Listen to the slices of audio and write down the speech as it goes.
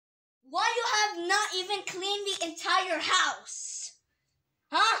not even clean the entire house.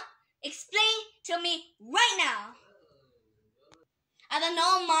 Huh? Explain to me right now. I don't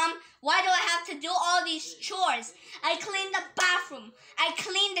know, Mom. Why do I have to do all these chores? I clean the bathroom. I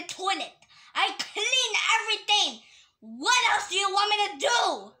clean the toilet. I clean everything. What else do you want me to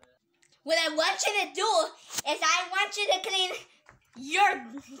do? What I want you to do is I want you to clean your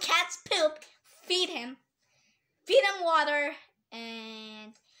cat's poop, feed him water,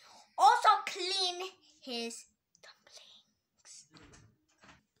 and also clean his dumplings.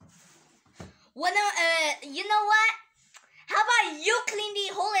 You know what? How about you clean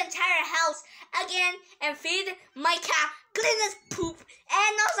the whole entire house again and feed my cat, clean his poop,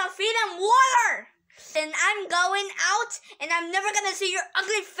 and also feed him water? And I'm going out, and I'm never gonna see your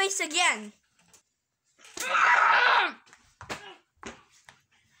ugly face again.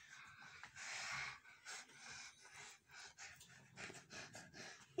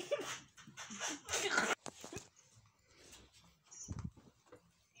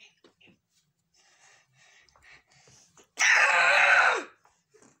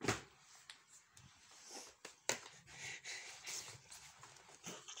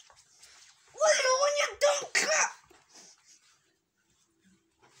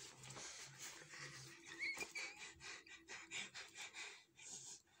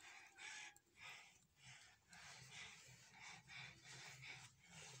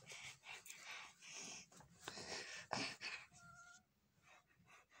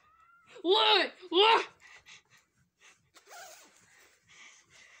 What?